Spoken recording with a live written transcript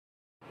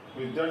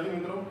વિદ્યાર્થી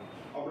મિત્રો,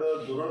 આપણે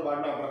ધોરણ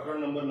 12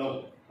 પ્રકરણ નંબર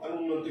 9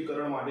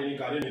 અનુન્નતીકરણ માટેની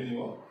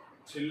કાર્યનીતિમાં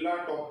છેલ્લા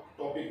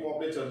ટોપિકમાં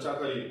આપણે ચર્ચા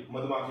કરી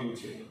મધમાખી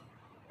ઉછેર.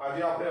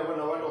 આજે આપણે હવે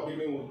નવા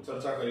ટોપિકની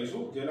ચર્ચા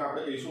કરીશું, જેને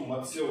આપણે કહીશું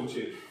મત્સ્ય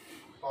ઉછેર.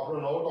 તો આપણો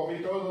નવો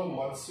ટોપિક કયો તો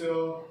મત્સ્ય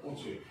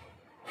ઉછેર.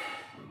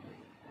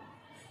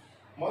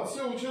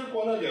 મત્સ્ય ઉછેર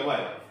કોને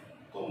કહેવાય?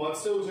 તો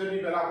મત્સ્ય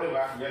ઉછેરની પહેલા આપણે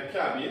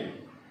વ્યાખ્યા આપીએ.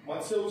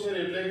 મત્સ્ય ઉછેર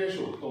એટલે કે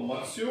શું? તો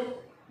મત્સ્યો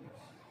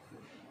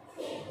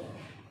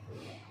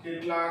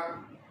કેટલાક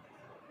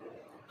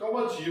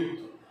કવચયુક્ત,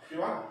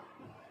 કેવા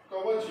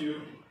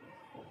કવચયુક્ત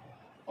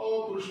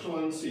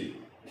અપૃષ્ઠવંશી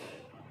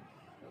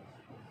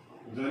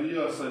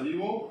જલીય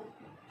સજીવો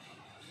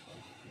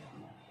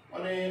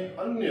અને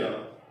અન્ય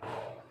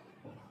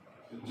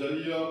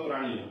જલીય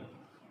પ્રાણીઓ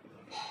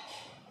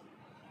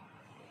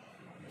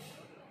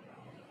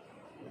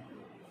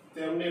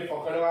તેમને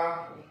પકડવા,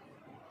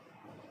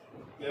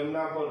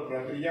 તેમના પર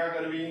પ્રક્રિયા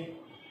કરવી,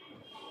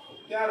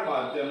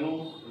 ત્યારબાદ તેમનું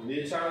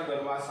વેચાણ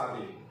કરવા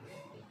સાથે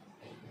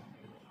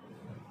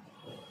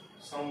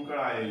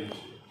સંકળાયેલી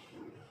છે.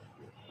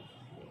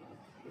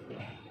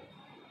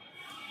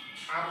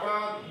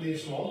 આપણા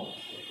દેશમાં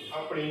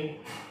આપણી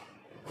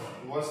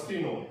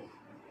વસ્તીનો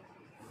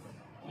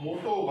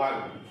મોટો ભાગ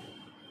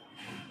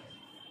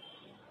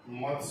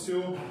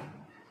મત્સ્યો,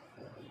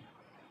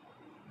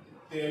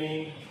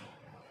 તેની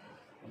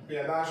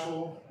પેદાશો,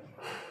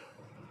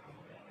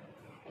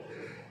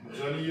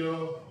 જલીય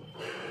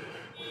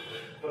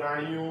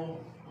પ્રાણીઓ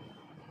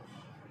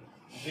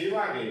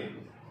જેવા કે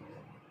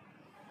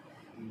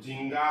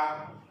ઝીંગા,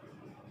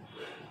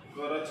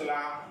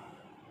 કરચલા,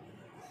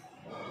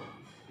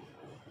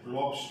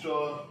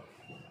 લોબસ્ટર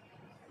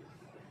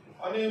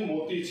અને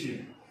મોતીછીપ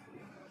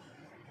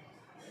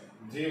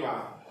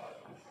જેવા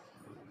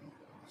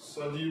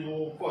સજીવો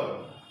પર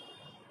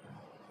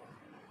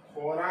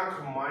ખોરાક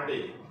માટે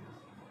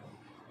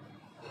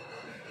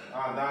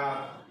આધાર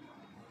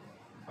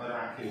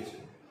રાખે છે.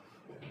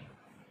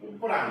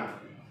 ઉપરાંત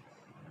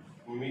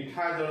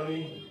મીઠા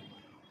જળની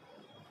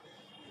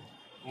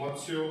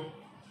મત્સ્યો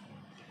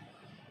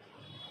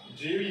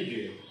જેવી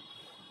કે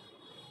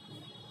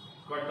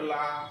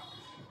કટલા,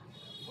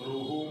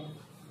 રોહુ,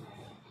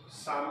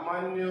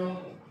 સામાન્ય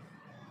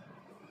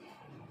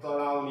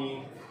તળાવની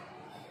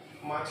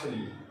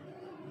માછલી.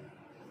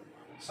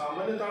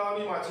 સામાન્ય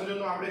તળાવની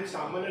માછલીઓનો આપણે એક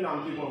સામાન્ય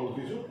નામથી પણ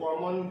ઓળખીશું,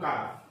 કોમન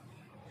કાર્પ.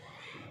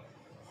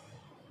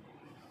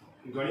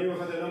 ઘણી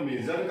વખત એનો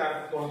મેજર કાર્પ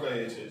પણ કહે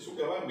છે. શું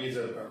કહેવાય?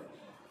 Major carp.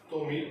 તો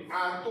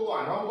આ તો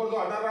આના ઉપર તો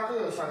આધાર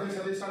રાખો, સાથે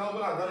સાથે શાના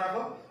ઉપર આધાર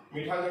રાખો?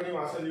 મીઠા જળની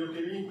માછલીઓ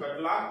કેવી?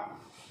 કટલા,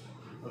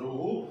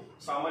 રોહુ,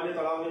 સામાન્ય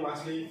તળાવની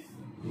માછલી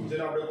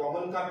જેને આપણે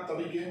કોમન કાર્પ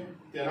તરીકે,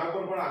 તેના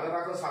પર પણ આધાર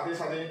રાખો. સાથે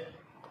સાથે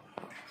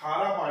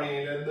ખારા પાણી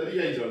એટલે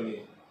દરિયાઈ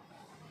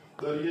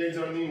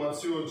જળની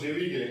મત્સ્યો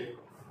જેવી કે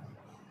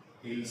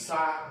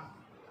હિલ્સા,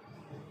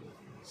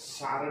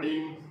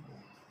 સાર્ડિન,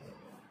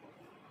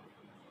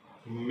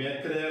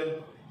 મેક્રેલ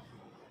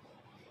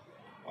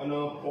અને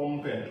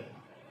પોમ્ફ્રેટ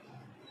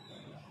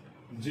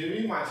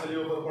જેવી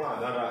માછલીઓ પર પણ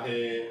આધાર રાખે.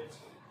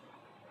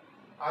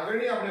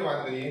 આગળની આપણે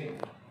વાત કરીએ,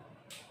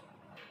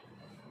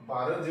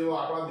 ભારત જેવો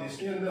આપણા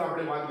દેશની અંદર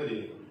આપણે વાત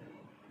કરીએ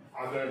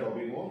આગળના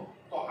ટોપિકમાં,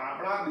 તો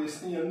આપણા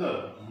દેશની અંદર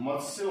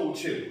મત્સ્ય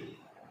ઉછેર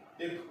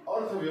એક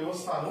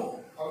અર્થવ્યવસ્થાનું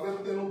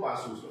અગત્યનું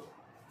પાસું છે.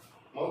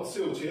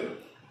 મત્સ્ય ઉછેર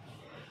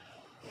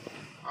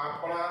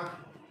આપણા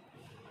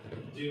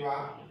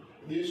જેવા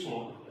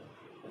દેશમાં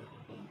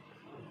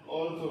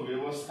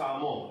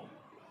અર્થવ્યવસ્થામાં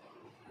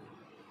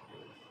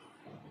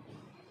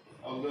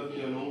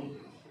અગત્યનું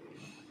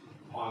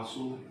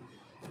પાસું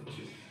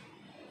છે.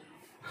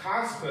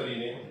 ખાસ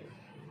કરીને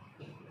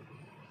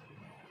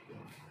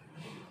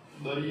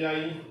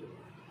દરિયાઈ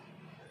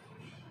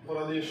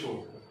પ્રદેશો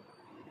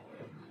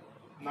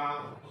ના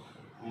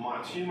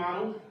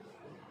માછીમારો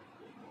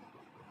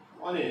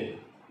અને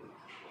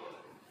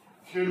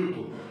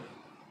ખેડૂતો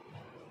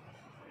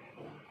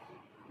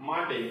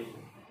માટે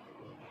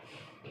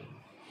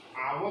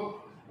આવક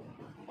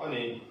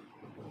અને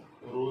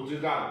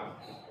રોજગાર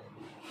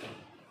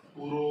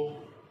પૂરો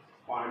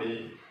પાડે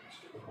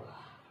છે.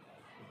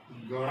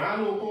 ઘણા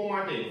લોકો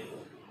માટે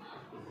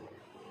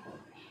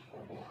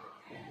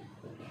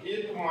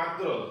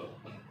એકમાત્ર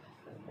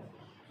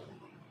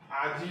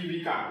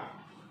આજીવિકા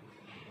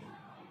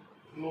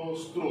નો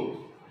સ્ત્રોત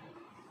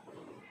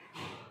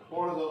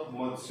પણ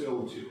મત્સ્ય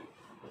ઉછેર.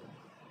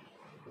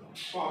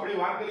 તો આપણે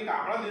વાત કરી કે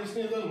આપણા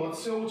દેશની અંદર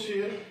મત્સ્ય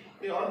ઉછેર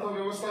એ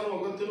અર્થવ્યવસ્થાનું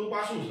અગત્યનું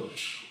પાસું છે.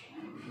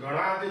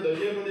 ઘણા જે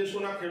દરિયાઈ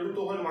પ્રદેશોના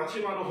ખેડૂતો હોય,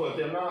 માછીમારો હોય,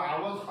 તેમના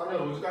આવક અને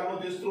રોજગારનો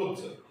તે સ્ત્રોત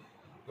છે.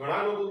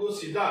 ઘણા લોકો તો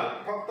સીધા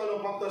ફક્ત ને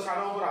ફક્ત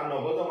શાના ઉપર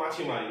આધાર તો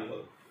માછીમારી પર,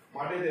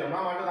 માટે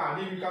તેમના માટે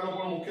આજીવિકાનો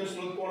પણ મુખ્ય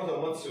સ્ત્રોત કોણ છે?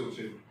 મત્સ્ય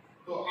ઉછેર.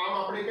 તો આમ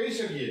આપણે કહી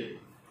શકીએ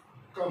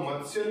કે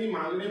મત્સ્યની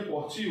માંગને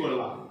પહોંચી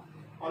વળવા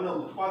અને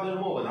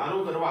ઉત્પાદનમાં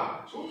વધારો કરવા,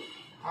 શું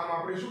આમ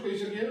આપણે શું કહી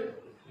શકીએ?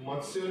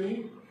 મત્સ્યની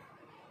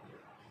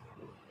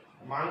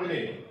માંગને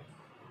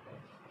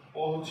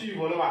પહોંચી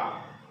વળવા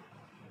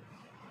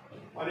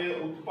અને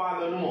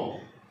ઉત્પાદનમાં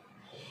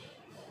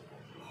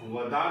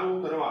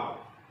વધારો કરવા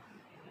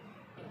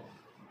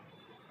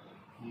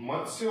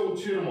મત્સ્ય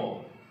ઉછેરમાં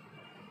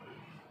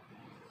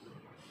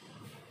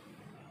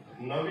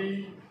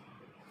નવી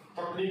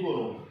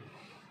તકનીકોનો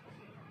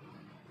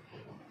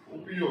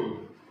ઉપયોગ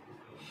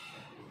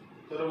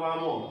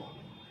કરવામાં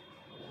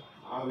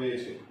આવે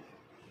છે.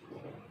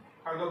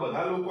 કારણ કે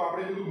બધા લોકો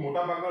આપણે કીધું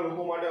મોટા ભાગના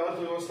લોકો માટે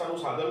અર્થવ્યવસ્થાનું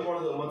સાધન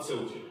પણ મત્સ્ય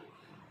ઉછેર.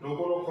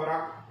 લોકોનો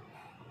ખોરાક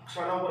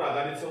શાના પર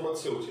આધારિત છે?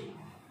 મત્સ્ય ઉછેર.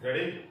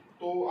 રેડી?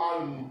 તો આ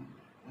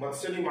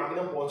મત્સ્યની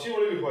માંગને પહોંચી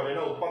વળવી હોય,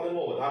 એના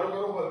ઉત્પાદનમાં વધારો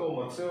કરવો હોય તો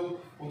મત્સ્ય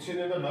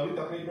ઉછેરની અંદર નવી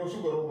તકનીકનો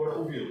શું કરવો પડે?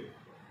 ઉપયોગ.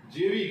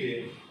 જેવી કે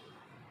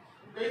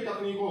કઈ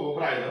તકનીકો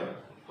વપરાય છે?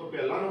 તો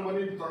પહેલા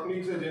નંબરની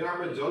તકનીક છે જેને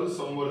આપણે જલ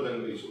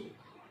સંવર્ધન કહીશું.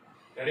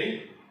 રેડી?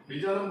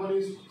 બીજા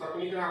નંબરની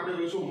તકનીકને આપણે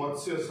કહીશું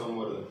મત્સ્ય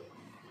સંવર્ધન.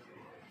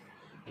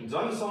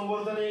 જલ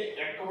સંવર્ધન એ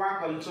એક્વા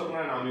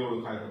કલ્ચરના નામે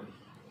ઓળખાય છે.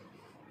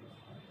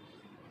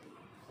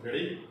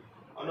 રેડી?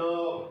 અને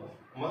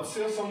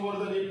મત્સ્ય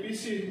સંવર્ધન એ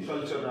પીસી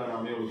કલ્ચરના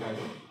નામે ઓળખાય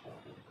છે.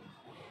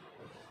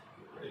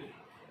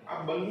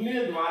 આ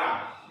બંને દ્વારા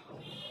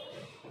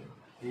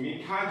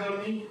મીઠા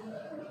જળની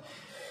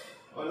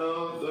અને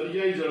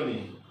દરિયાઈ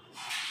જળની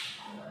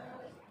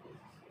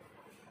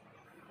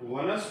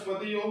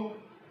વનસ્પતિઓ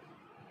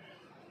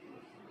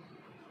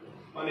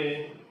અને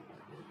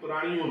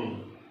પ્રાણીઓનું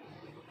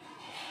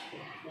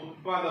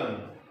ઉત્પાદન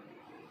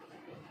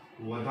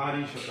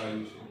વધારી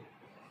શકાયું છે.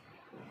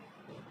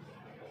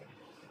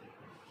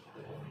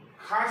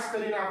 ખાસ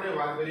કરીને આપણે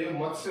વાત કરીએ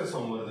મત્સ્ય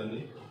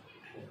સંવર્ધનની.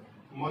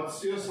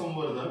 મત્સ્ય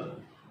સંવર્ધન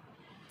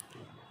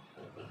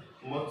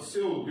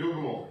મત્સ્ય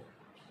ઉદ્યોગમાં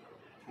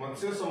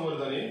મત્સ્ય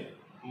સંવર્ધને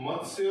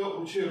મત્સ્ય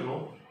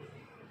ઉછેરનો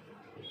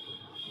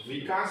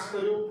વિકાસ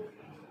કર્યો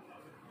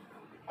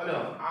અને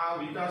આ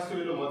વિકાસ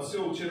કર્યો એટલે મત્સ્ય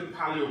ઉછેર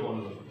ફાલ્યો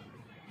પણ.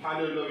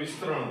 ફાલ્યો એટલે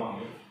વિસ્તરણ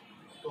પામ્યો.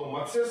 તો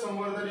મત્સ્ય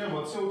સંવર્ધને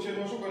મત્સ્ય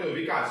ઉછેરનો શું કર્યો?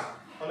 વિકાસ.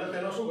 અને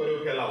તેનો શું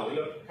કર્યો? ફેલાવો.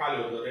 એટલે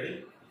ફાલ્યો હતો.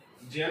 રેડી?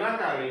 જેના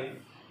કારણે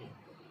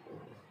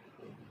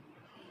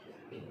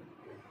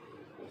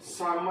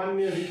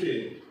સામાન્ય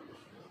રીતે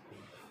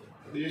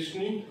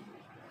દેશની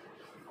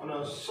અને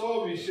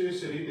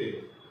સવિશેષ રીતે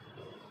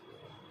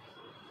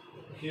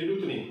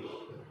ખેડૂતની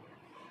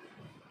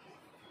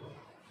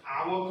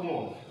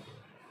આવકમાં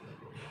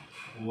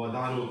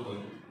વધારો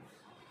થયો.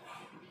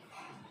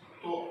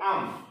 તો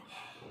આમ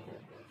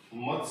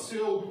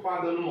મત્સ્ય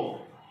ઉત્પાદનમાં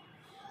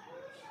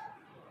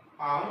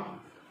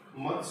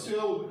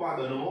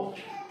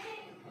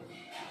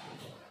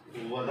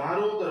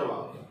વધારો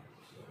કરવા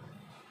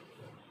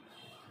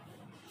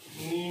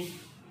ની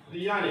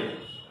ક્રિયાને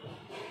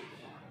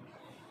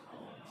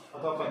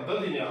અથવા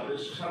પદ્ધતિને આપણે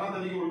શાના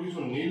તરીકે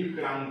ઓળખીશું? નીલ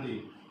ક્રાંતિ.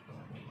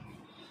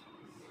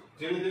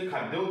 જે રીતે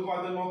ખાદ્ય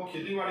ઉત્પાદનમાં,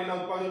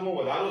 ખેતીવાડીના ઉત્પાદનમાં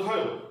વધારો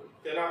થયો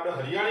તેને આપણે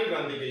હરિયાળી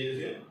ક્રાંતિ કહીએ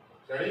છીએ.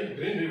 રેડી?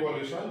 Green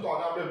revolution. તો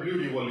આને આપણે બ્લુ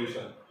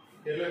રિવોલ્યુશન.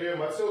 એટલે કે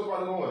મત્સ્ય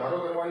ઉત્પાદનમાં વધારો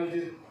કરવાની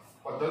જે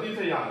પદ્ધતિ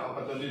થઈ આ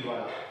પદ્ધતિ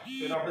દ્વારા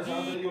તેને આપણે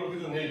શાના તરીકે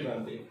ઓળખીશું? નીલ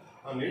ક્રાંતિ.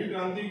 આ નીલ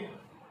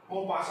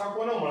ક્રાંતિમાં પાસા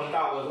કોને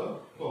મળતા આવે છે?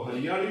 તો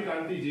હરિયાળી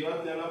ક્રાંતિ જેવા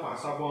તેના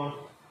પાસા પણ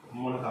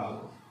મળતા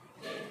આવે.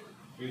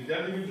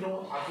 વિદ્યાર્થી મિત્રો,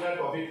 આટલા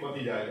ટોપિક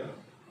પતી જાય છે.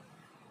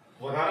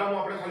 વધારામાં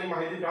આપણે ખાલી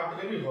માહિતી પ્રાપ્ત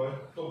કરવી હોય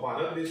તો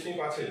ભારત દેશની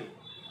પાસે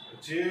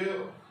જે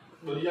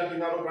દરિયા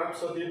કિનારો પ્રાપ્ત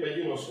છે તે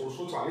પૈકીનો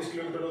 1640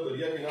 કિલોમીટરનો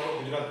દરિયા કિનારો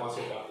ગુજરાત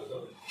પાસે પ્રાપ્ત છે.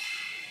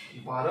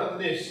 ભારત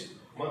દેશ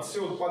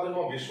મત્સ્ય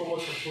ઉત્પાદનમાં વિશ્વમાં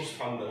 6થું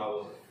સ્થાન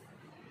ધરાવે છે.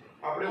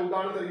 આપણે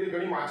ઉદાહરણ તરીકે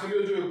ઘણી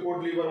માછલીઓ જોઈએ,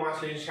 કોડ લીવર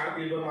માછલી, શાર્ક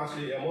લીવર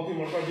માછલી, એમાંથી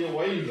મળતા જે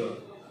ઓઇલ છે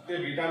તે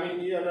વિટામિન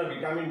E અને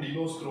વિટામિન D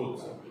નો સ્ત્રોત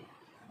છે.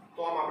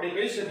 તો આમ આપણે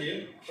કહી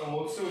શકીએ તો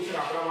મત્સ્ય ઉછેર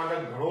આપણા માટે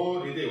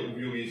ઘણો રીતે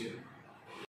ઉપયોગી છે.